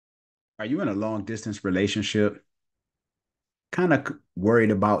Are you in a long distance relationship? Kind of worried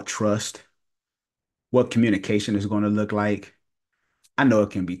about trust, what communication is going to look like? I know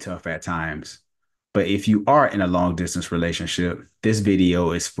it can be tough at times, but if you are in a long distance relationship, this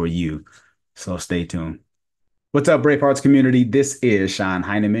video is for you. So stay tuned. What's up, Bravehearts community? This is Sean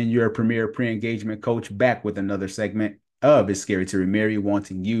Heineman, your premier pre-engagement coach, back with another segment of It's Scary to Remarry,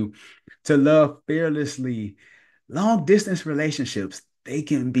 wanting you to love fearlessly. Long distance relationships, they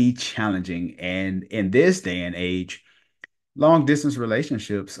can be challenging. And in this day and age, long distance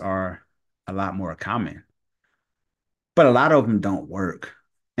relationships are a lot more common, but a lot of them don't work,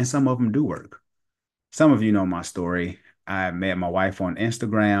 and some of them do work. Some of you know my story. I met my wife on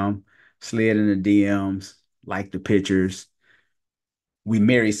Instagram, slid in the DMs, liked the pictures. We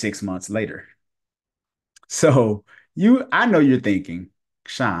married 6 months later. So I know you're thinking,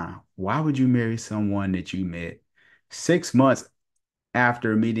 Sean, why would you marry someone that you met 6 months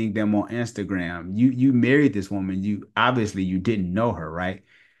after meeting them on Instagram? You married this woman. You obviously you didn't know her, right?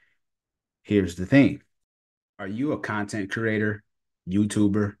 Here's the thing. Are you a content creator,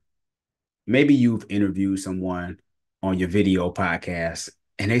 YouTuber? Maybe you've interviewed someone on your video podcast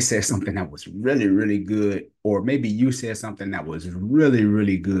and they said something that was really, really good, or maybe you said something that was really,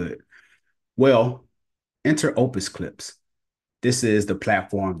 really good. Well, enter Opus Clips. This is the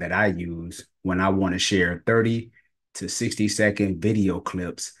platform that I use when I want to share 30 to 60-second video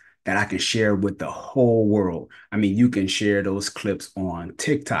clips that I can share with the whole world. I mean, you can share those clips on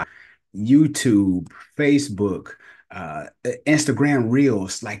TikTok, YouTube, Facebook, Instagram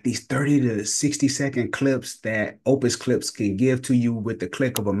Reels, like these 30 to 60-second clips that Opus Clips can give to you with the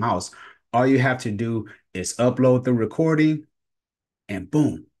click of a mouse. All you have to do is upload the recording and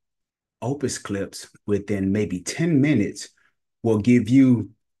boom, Opus Clips within maybe 10 minutes will give you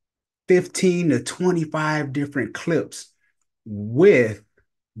 15 to 25 different clips with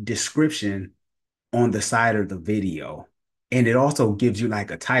description on the side of the video. And it also gives you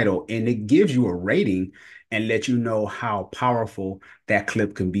like a title and it gives you a rating and let you know how powerful that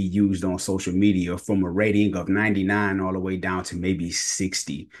clip can be used on social media from a rating of 99 all the way down to maybe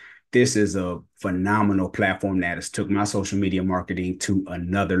 60. This is a phenomenal platform that has took my social media marketing to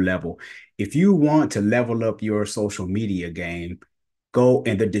another level. If you want to level up your social media game, go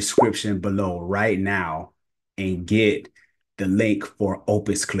in the description below right now and get the link for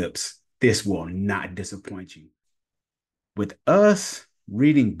Opus Clips. This will not disappoint you. With us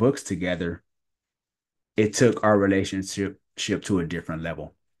reading books together, it took our relationship to a different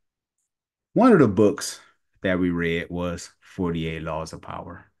level. One of the books that we read was 48 Laws of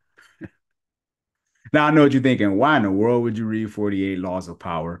Power. Now, I know what you're thinking. Why in the world would you read 48 Laws of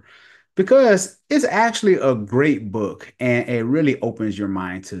Power? Because it's actually a great book and it really opens your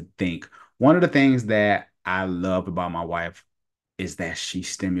mind to think. One of the things that I love about my wife is that she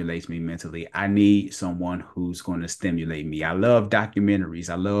stimulates me mentally. I need someone who's going to stimulate me. I love documentaries.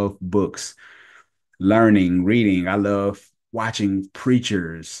 I love books, learning, reading. I love watching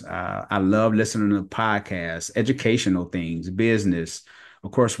preachers. I love listening to podcasts, educational things, business,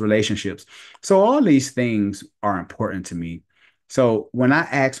 of course, relationships. So all these things are important to me. So when I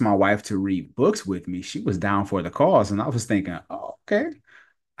asked my wife to read books with me, she was down for the cause. And I was thinking, oh, okay,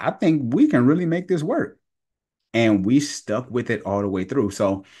 I think we can really make this work. And we stuck with it all the way through.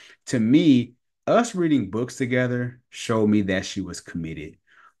 So to me, us reading books together showed me that she was committed.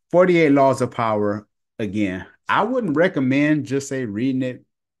 48 Laws of Power, again, I wouldn't recommend just say reading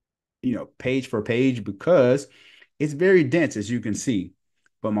it, page for page because it's very dense, as you can see.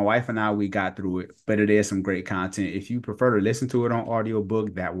 But my wife and I, we got through it, but it is some great content. If you prefer to listen to it on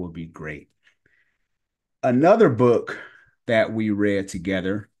audiobook, that will be great. Another book that we read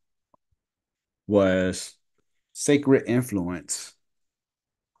together was Sacred Influence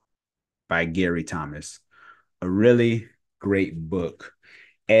by Gary Thomas. A really great book.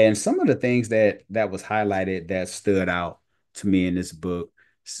 And some of the things that was highlighted that stood out to me in this book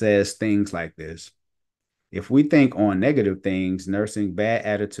says things like this. If we think on negative things, nursing bad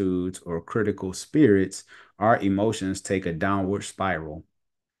attitudes or critical spirits, our emotions take a downward spiral.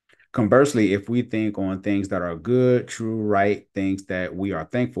 Conversely, if we think on things that are good, true, right, things that we are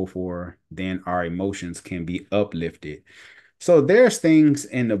thankful for, then our emotions can be uplifted. So there's things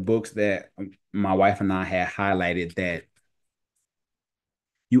in the books that my wife and I had highlighted that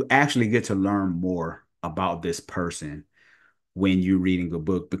you actually get to learn more about this person when you're reading a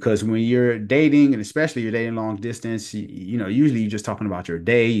book. Because when you're dating, and especially you're dating long distance, usually you're just talking about your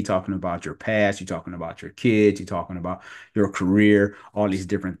day, you're talking about your past, you're talking about your kids, you're talking about your career, all these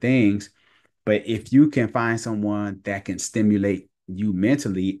different things. But if you can find someone that can stimulate you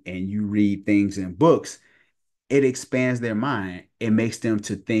mentally and you read things in books, it expands their mind. It makes them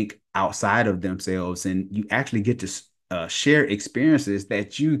to think outside of themselves, and you actually get to share experiences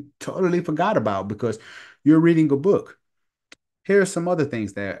that you totally forgot about because you're reading a book. Here are some other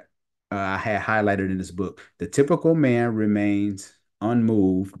things that I had highlighted in this book. The typical man remains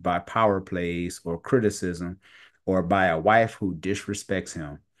unmoved by power plays or criticism or by a wife who disrespects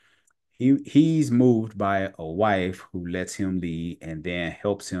him. He's moved by a wife who lets him lead and then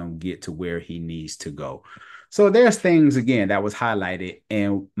helps him get to where he needs to go. So there's things again that was highlighted,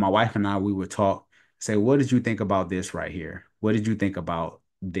 and my wife and I we would talk, say, what did you think about this right here? What did you think about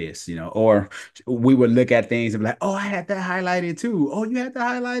this? Or we would look at things and be like, oh, I had that highlighted too. Oh, you had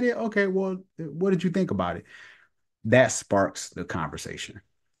that highlighted? Okay, well, what did you think about it? That sparks the conversation.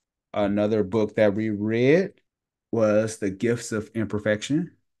 Another book that we read was The Gifts of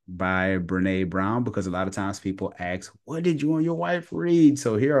Imperfection by Brene Brown, because a lot of times people ask, what did you and your wife read?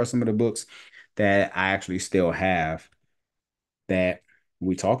 So here are some of the books that I actually still have that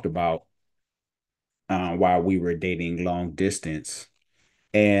we talked about while we were dating long distance.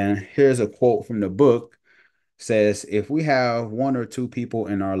 And here's a quote from the book, says, if we have one or two people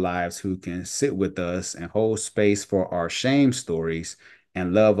in our lives who can sit with us and hold space for our shame stories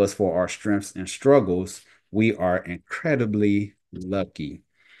and love us for our strengths and struggles, we are incredibly lucky.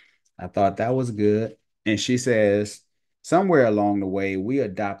 I thought that was good. And she says, somewhere along the way, we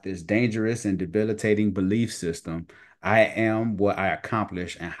adopt this dangerous and debilitating belief system. I am what I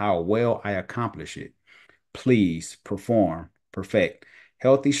accomplish and how well I accomplish it. Please perform, perfect.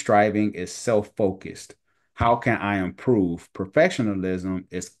 Healthy striving is self focused. How can I improve? Perfectionism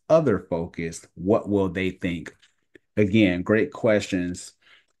is other focused. What will they think? Again, great questions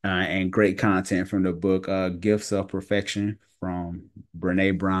and great content from the book Gifts of Perfection from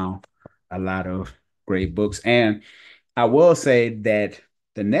Brene Brown. A lot of great books. And I will say that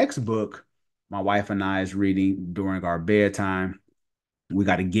the next book my wife and I is reading during our bedtime, we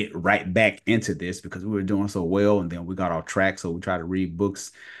got to get right back into this because we were doing so well and then we got off track. So we try to read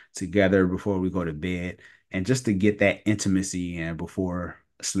books together before we go to bed and just to get that intimacy in before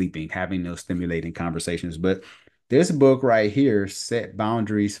sleeping, having those stimulating conversations. But this book right here, Set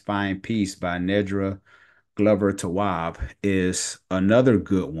Boundaries, Find Peace by Nedra Glover Tawwab, is another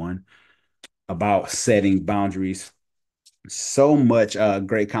good one about setting boundaries. So much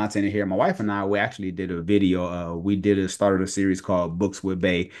great content in here. My wife and I, we actually did a video. We did started a series called Books with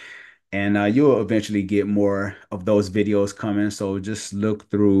Bay, and you'll eventually get more of those videos coming. So just look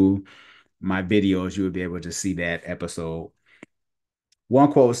through my videos. You'll be able to see that episode.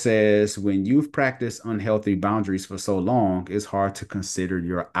 One quote says, when you've practiced unhealthy boundaries for so long, it's hard to consider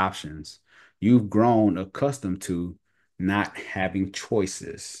your options. You've grown accustomed to not having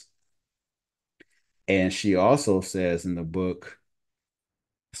choices. And she also says in the book,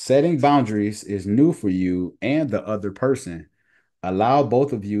 setting boundaries is new for you and the other person. Allow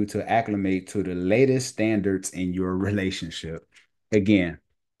both of you to acclimate to the latest standards in your relationship. Again,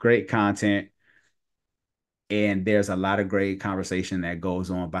 great content. And there's a lot of great conversation that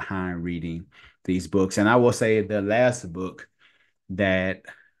goes on behind reading these books. And I will say the last book that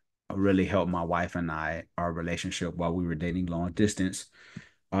really helped my wife and I, our relationship while we were dating long distance.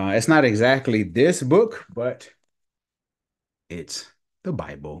 It's not exactly this book, but it's the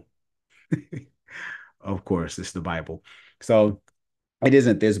Bible. Of course, it's the Bible. So it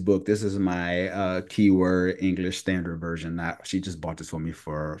isn't this book. This is my keyword English standard version. Not, she just bought this for me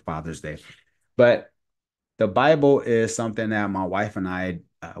for Father's Day. But the Bible is something that my wife and I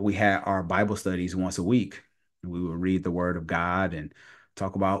we had our Bible studies once a week. We would read the Word of God and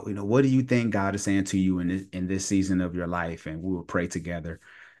talk about, what do you think God is saying to you in this season of your life, and we would pray together,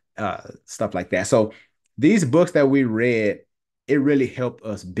 stuff like that. So these books that we read, it really helped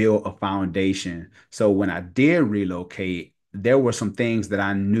us build a foundation. So when I did relocate, there were some things that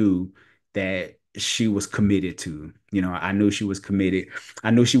I knew that she was committed to. I knew she was committed.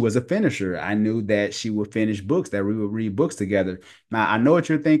 I knew she was a finisher. I knew that she would finish books, that we would read books together. Now, I know what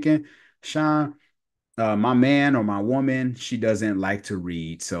you're thinking, Sean. My man or my woman, she doesn't like to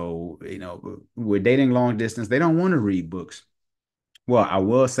read. So, we're dating long distance. They don't want to read books. Well, I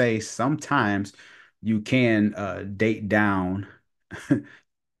will say sometimes you can date down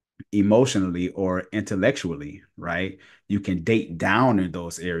emotionally or intellectually, right? You can date down in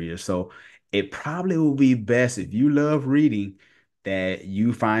those areas. So it probably will be best if you love reading that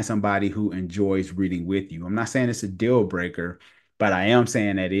you find somebody who enjoys reading with you. I'm not saying it's a deal breaker, but I am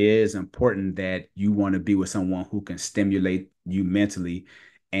saying that it is important that you want to be with someone who can stimulate you mentally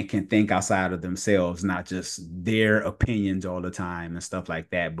and can think outside of themselves, not just their opinions all the time and stuff like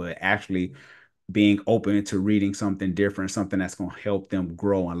that, but actually being open to reading something different, something that's going to help them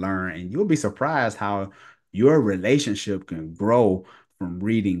grow and learn. And you'll be surprised how Your relationship can grow from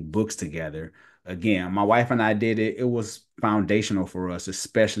reading books together. Again, my wife and I did it. It was foundational for us,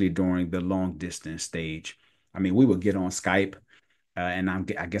 especially during the long distance stage. I mean, we would get on Skype, and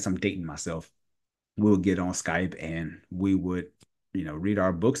I guess I'm dating myself. We would get on Skype and we would, read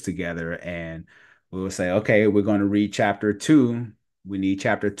our books together, and we would say, okay, we're going to read chapter two. We need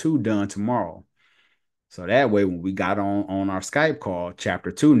chapter two done tomorrow. So that way, when we got on our Skype call,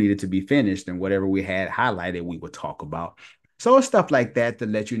 chapter two needed to be finished, and whatever we had highlighted, we would talk about. So it's stuff like that to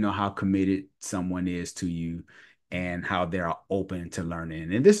let you know how committed someone is to you and how they're open to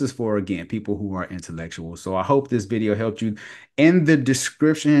learning. And this is for, again, people who are intellectual. So I hope this video helped you. In the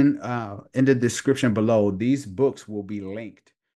description below, these books will be linked.